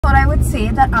I would say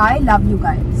that I love you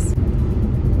guys.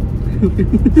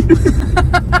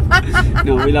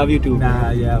 No, we love you too. Nah,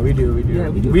 yeah, we do. Yeah,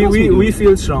 we do. We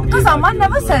feel strongly. Because about someone you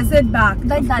never as well. says it back.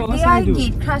 Like that day I do.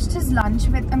 gate crashed his lunch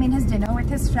with, his dinner with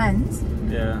his friends.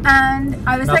 Yeah. And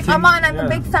I was like, Nothing- Aman, I'm yeah. a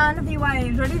big fan of you. I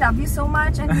really love you so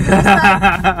much. And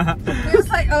he was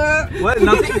like, Well,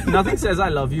 nothing says I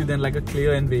love you than like a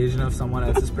clear invasion of someone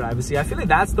else's privacy. I feel like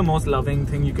that's the most loving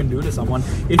thing you can do to someone.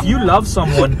 If you love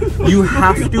someone, you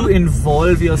have to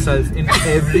involve yourself in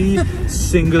every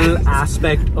single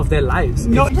aspect of their lives.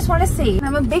 No, I just want to say,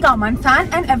 I'm a big Aman fan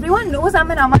and everyone knows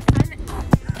I'm an Aman fan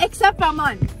except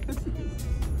Aman.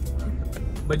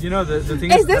 But you know, the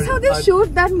thing Is this how they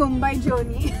shoot that Mumbai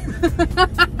journey?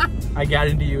 I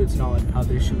guarantee you it's not how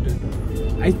they shoot it.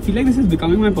 I feel like this is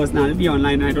becoming my personality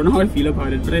online. I don't know how I feel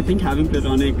about it, but I think having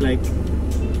platonic, like,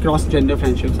 cross-gender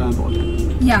friendships are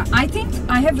important. Yeah, I think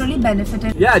I have really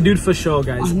benefited. Yeah, dude, for sure,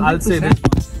 guys. 100%. I'll say this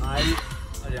one.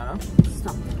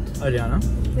 Aryana,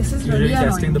 This is you're really really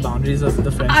testing the annoying. boundaries of the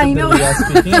friendship I know. that we are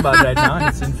speaking about right now, and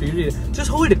it's infuriating. Just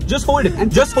hold it. Just hold it.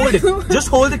 Just hold it. Just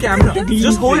hold the camera.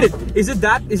 Just hold it. Is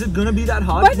it gonna be that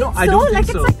hard? But No, it's I so, don't like,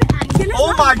 think so. it's like the angle is Oh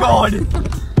not my god!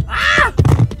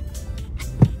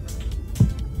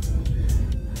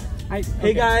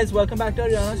 Hey guys, welcome back to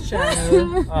Aryana's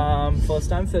channel. First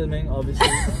time filming, obviously.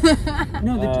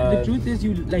 No, the truth is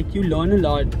you learn a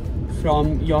lot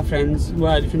from your friends who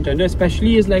are different gender,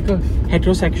 especially as like a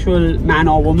heterosexual man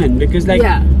or woman, because like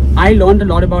I learned a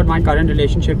lot about my current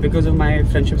relationship because of my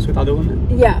friendships with other women.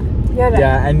 Yeah, you're right.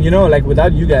 Yeah, and you know, like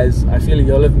without you guys, I feel like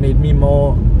y'all have made me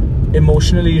more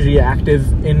emotionally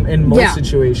reactive in most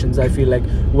situations. I feel like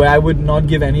where I would not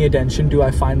give any attention to, I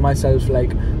find myself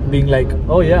like being like,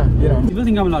 oh yeah, you know. People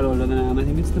think I'm a lot older than I am. I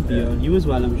think it's the beard. You as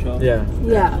well, I'm sure. Yeah.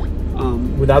 Yeah.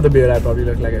 Without the beard, I probably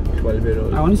look like a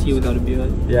 12-year-old. I want to see you without a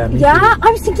beard. Yeah, me Yeah, too.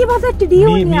 I was thinking about that today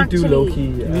only Me actually. too,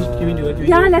 low-key. Can we do it?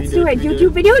 Yeah, let's do it.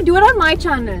 YouTube video, do it on my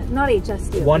channel, not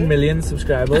HST. 1 million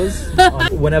subscribers.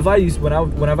 Whenever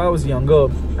I was younger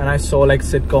and I saw like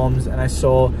sitcoms and I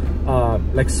saw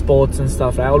like sports and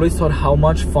stuff, I always thought how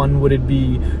much fun would it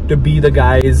be to be the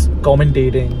guys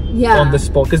commentating on the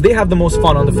sport, because they have the most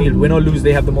fun on the field. Win or lose,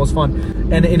 they have the most fun.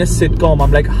 And in a sitcom,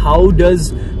 I'm like, how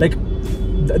does like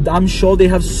I'm sure they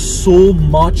have so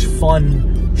much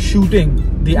fun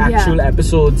shooting the actual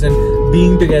episodes and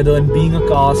being together and being a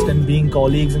cast and being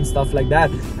colleagues and stuff like that.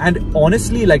 And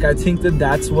honestly, like I think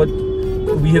that's what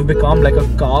we have become, like a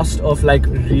cast of like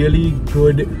really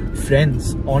good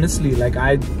friends. Honestly, like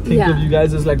I think of you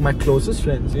guys as like my closest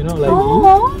friends, you know, like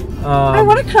I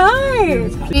want to cry.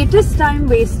 Greatest time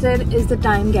wasted is the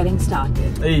time getting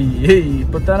started. Hey,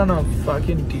 put that on a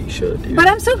fucking t-shirt, dude. But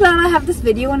I'm so glad I have this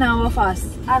video now of us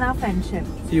and our friendship.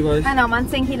 See you guys. And Aman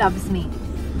saying he loves me.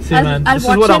 See, man, this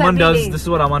is what Aman does. This is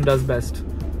what Aman does best.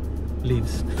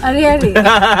 Leaves. Really?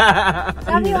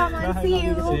 Love you, Aman. See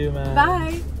you. See you, man.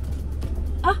 Bye.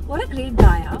 Ah, what a great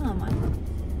guy, Aman.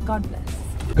 God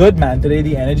bless. Good, man. Today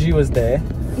the energy was there.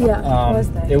 Yeah,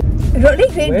 was there. Where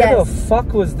Really great guest. the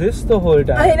fuck was this the whole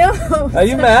time? I know. Are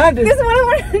you mad? This is what I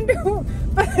wanted to do.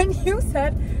 But then you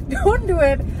said, don't do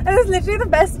it. And it was literally the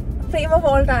best frame of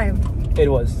all time. It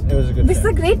was a good This is a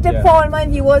time. great tip for all my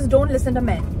viewers. Don't listen to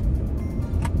men.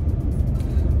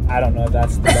 I don't know if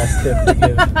that's the best tip to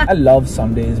give. I love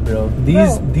Sundays, bro.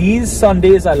 These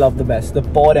Sundays I love the best. The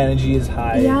pod energy is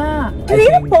high. Yeah. Today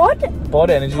the pod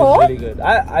energy is really good.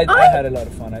 I had a lot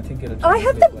of fun. I think it'll I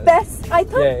had the best. I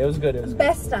thought. Yeah, it was good. It was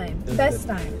best time. Best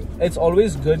time. It's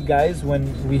always good, guys, when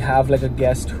we have like a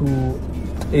guest who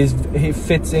he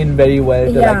fits in very well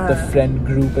to like the friend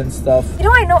group and stuff. You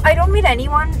know, I don't meet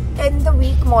anyone in the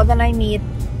week more than I meet.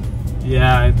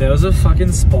 Yeah, there was a fucking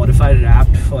Spotify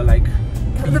Wrapped for like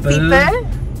The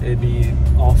people? It'd be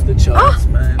off the charts,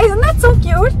 man. Isn't that so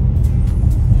cute?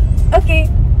 Okay,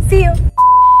 see you.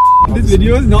 This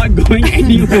video is not going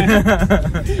anywhere.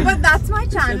 But that's my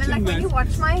channel. Like when you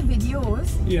watch my videos,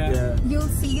 you'll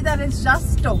see that it's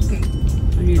just talking.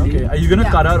 Okay, are you gonna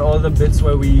cut out all the bits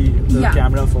where the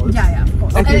camera falls? Yeah, of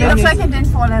course. Okay, And it looks like it didn't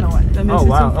fall at all. Oh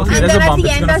wow, okay, And there's then a at bump, the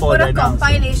it's end gonna I fall put a right now.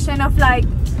 compilation of like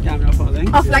Camera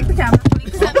falling. of like the camera falling.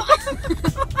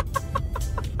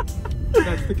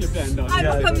 That's the clip to end on. I'm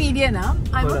a comedian now.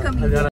 I'm a comedian.